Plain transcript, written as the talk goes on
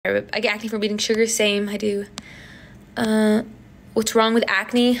I get acne from eating sugar, same, I do. What's wrong with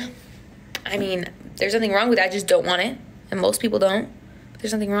acne? I mean, there's nothing wrong with it, I just don't want it. And most people don't. But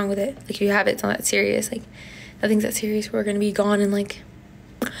there's nothing wrong with it. Like, if you have it, it's not that serious. Like, nothing's that serious. We're gonna be gone in, like...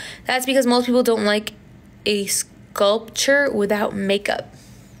 That's because most people don't like a sculpture without makeup.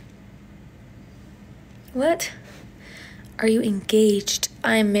 What? Are you engaged?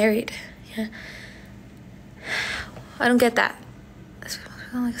 I am married. Yeah. I don't get that.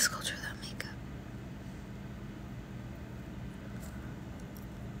 I don't like a sculpture without makeup.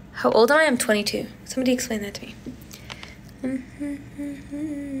 How old am I? I'm 22. Somebody explain that to me.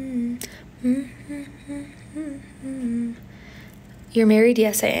 You're married?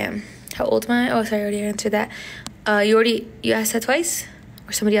 Yes, I am. How old am I? Oh, sorry, I already answered that. You asked that twice?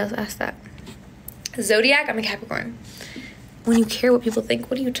 Or somebody else asked that? Zodiac? I'm a Capricorn. When you care what people think,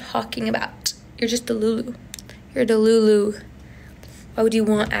 what are you talking about? You're just Delulu. You're Delulu. Why would you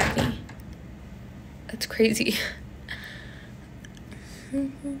want acne? That's crazy.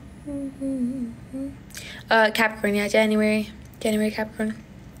 Capricorn, yeah, January Capricorn.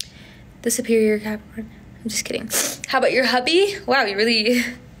 The superior Capricorn. I'm just kidding. How about your hubby? Wow, you really...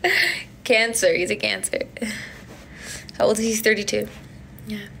 Cancer, he's a Cancer. How old is he? He's 32.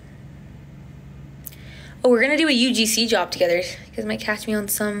 Yeah. Oh, we're gonna do a UGC job together. You guys might catch me on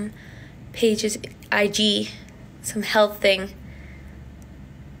some pages, IG, some health thing.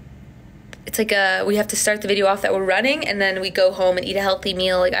 It's like we have to start the video off that we're running, and then we go home and eat a healthy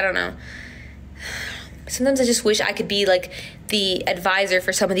meal. Like, I don't know. Sometimes I just wish I could be like the advisor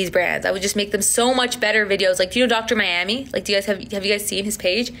for some of these brands. I would just make them so much better videos. Like, do you know Dr. Miami? Like, do you guys have you guys seen his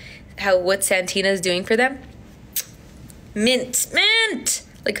page? What Santina is doing for them? Mint.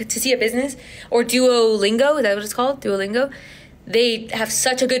 Like, to see a business. Or Duolingo, is that what it's called? Duolingo. They have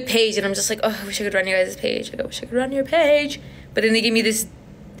such a good page, and I'm just like, oh, I wish I could run your guys' page. Like, I wish I could run your page. But then they give me this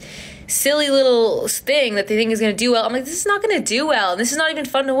silly little thing that they think is going to do well. I'm like, this is not going to do well. This is not even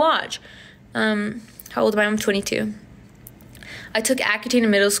fun to watch. How old am I? I'm 22. I took Accutane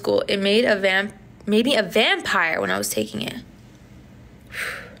in middle school. It made me a vampire when I was taking it.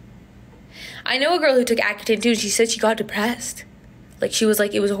 I know a girl who took Accutane too, and she said she got depressed. Like, she was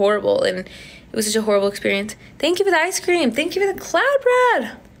like, it was horrible, and it was such a horrible experience. Thank you for the ice cream. Thank you for the cloud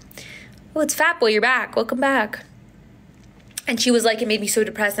bread. Oh, it's Fat Boy. You're back. Welcome back. And she was like, it made me so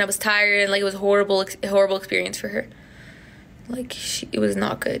depressed, and I was tired, and like, it was a horrible experience for her. Like, it was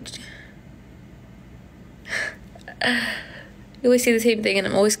not good. You always say the same thing, and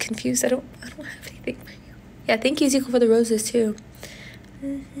I'm always confused. I don't have anything for you. Yeah, thank you, Ezekiel, for the roses too.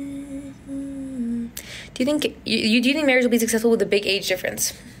 Do you think marriage will be successful with a big age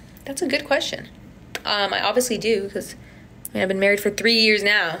difference? That's a good question. I obviously do, because I've been married for 3 years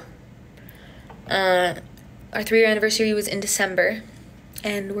now. Our 3-year anniversary was in December,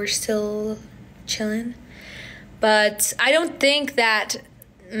 and we're still chilling. But I don't think that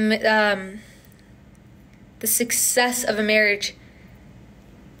the success of a marriage,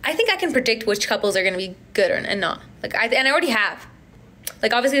 I think I can predict which couples are going to be good and not. Like, and I already have.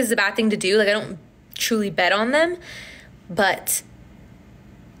 Like, obviously this is a bad thing to do. Like, I don't truly bet on them, but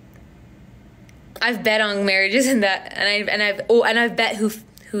I've bet on marriages and I've bet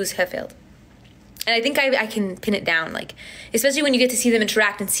who's have failed. And I think I can pin it down, like, especially when you get to see them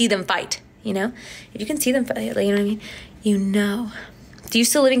interact and see them fight, you know? If you can see them fight, like, you know what I mean? You know. Do you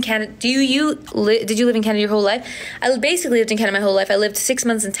still live in Canada? Did you live in Canada your whole life? I basically lived in Canada my whole life. I lived 6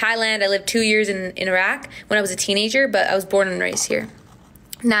 months in Thailand. I lived 2 years in Iraq when I was a teenager, but I was born and raised here.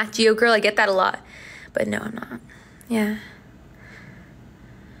 Nat Geo girl, I get that a lot. But no, I'm not. Yeah.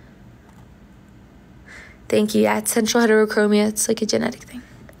 Thank you. Yeah, it's central heterochromia. It's like a genetic thing.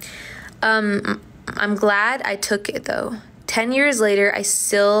 I'm glad I took it, though. 10 years later, I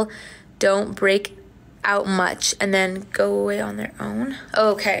still don't break out much and then go away on their own.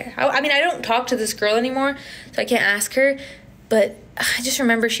 Okay. I mean, I don't talk to this girl anymore, so I can't ask her. But I just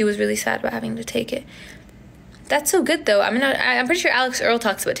remember she was really sad about having to take it. That's so good, though. I mean, I'm pretty sure Alex Earl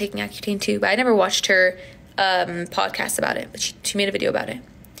talks about taking Accutane, too. But I never watched her podcast about it. But she made a video about it.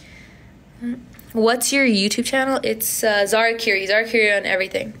 What's your YouTube channel? It's Zara Curie. Zara Curie on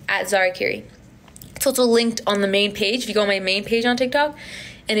everything. At Zara Curie. It's also linked on the main page. If you go on my main page on TikTok,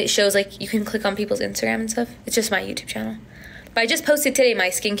 and it shows, like, you can click on people's Instagram and stuff. It's just my YouTube channel. But I just posted today my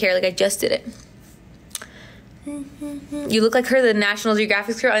skincare. Like, I just did it. You look like her, the National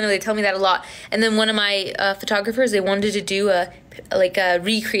Geographic girl. I know, they tell me that a lot. And then one of my photographers, they wanted to do a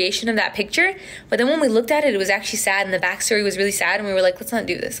recreation of that picture. But then when we looked at it, it was actually sad, and the backstory was really sad. And we were like, let's not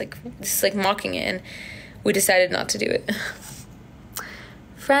do this. Like, this is like mocking it. And we decided not to do it.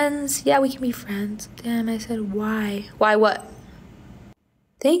 Friends? Yeah, we can be friends. Damn, I said why. Why what?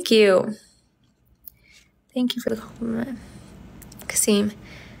 Thank you. Thank you for the compliment. Kasim.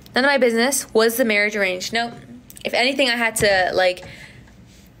 None of my business. Was the marriage arranged? No. If anything, I had to, like,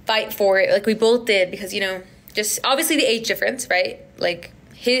 fight for it. Like, we both did because, you know, just obviously the age difference, right? Like,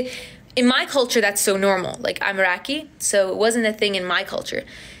 in my culture, that's so normal. Like, I'm Iraqi, so it wasn't a thing in my culture.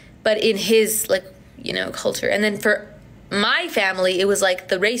 But in his, like, you know, culture. And then for my family, it was like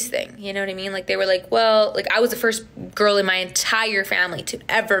the race thing. You know what I mean? Like, they were like, well, like, I was the first girl in my entire family to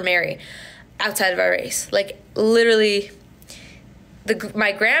ever marry outside of our race. Like, literally,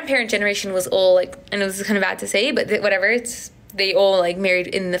 my grandparent generation was all, like, I know this is kind of bad to say, but whatever, they all, like, married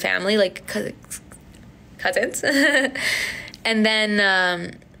in the family, like, cousins. And then,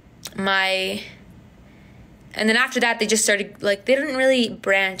 and then after that, they just started, like, they didn't really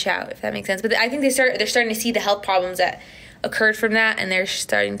branch out, if that makes sense. But I think they're starting to see the health problems that occurred from that, and they're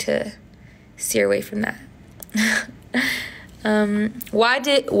starting to steer away from that. Why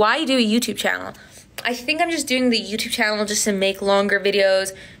do a YouTube channel? I think I'm just doing the YouTube channel just to make longer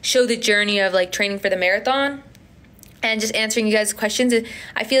videos, show the journey of, like, training for the marathon, and just answering you guys' questions.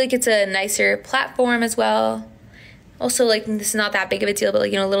 I feel like it's a nicer platform as well. Also, like, this is not that big of a deal, but,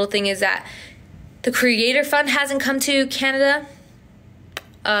 like, you know, a little thing is that the Creator Fund hasn't come to Canada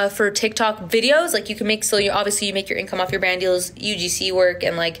for TikTok videos. Like, you can make, obviously you make your income off your brand deals, UGC work,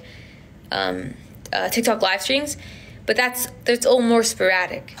 and, like, TikTok live streams. But that's all more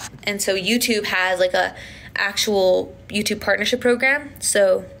sporadic. And so YouTube has, like, a actual YouTube partnership program.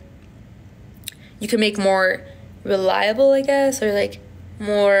 So you can make more reliable, I guess, or, like,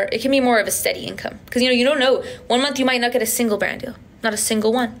 more, it can be more of a steady income. Because, you know, you don't know. 1 month you might not get a single brand deal. Not a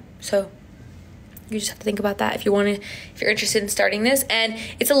single one. So you just have to think about that if you're interested in starting this. And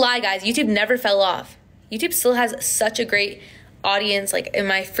it's a lie, guys. YouTube never fell off. YouTube still has such a great audience. Like, in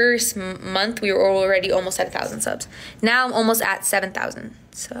my first month, we were already almost at 1,000 subs. Now I'm almost at 7,000.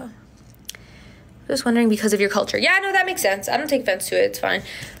 So just wondering, because of your culture. Yeah, no, that makes sense. I don't take offense to it. It's fine.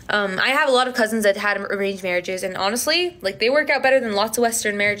 I have a lot of cousins that had arranged marriages, and honestly, like, they work out better than lots of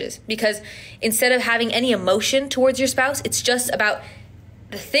Western marriages, because instead of having any emotion towards your spouse, it's just about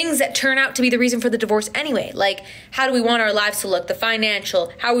the things that turn out to be the reason for the divorce anyway. Like, how do we want our lives to look, the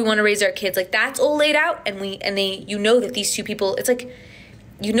financial, how we want to raise our kids. Like, that's all laid out, you know that these two people, it's like,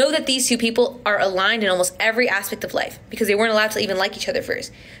 you know that these two people are aligned in almost every aspect of life, because they weren't allowed to even like each other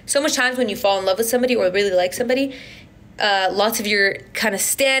first. So much times when you fall in love with somebody or really like somebody, lots of your kind of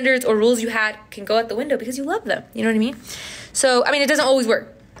standards or rules you had can go out the window because you love them. You know what I mean? So, I mean, it doesn't always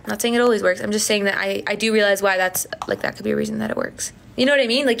work. I'm not saying it always works. I'm just saying that I do realize why that could be a reason that it works. You know what I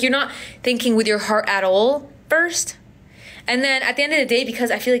mean? Like, you're not thinking with your heart at all first. And then at the end of the day, because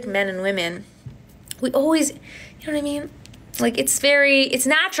I feel like men and women, we always, you know what I mean? Like, it's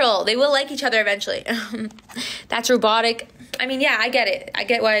natural. They will like each other eventually. That's robotic. I mean, yeah, I get it. I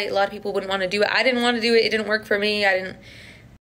get why a lot of people wouldn't want to do it. I didn't want to do it. It didn't work for me.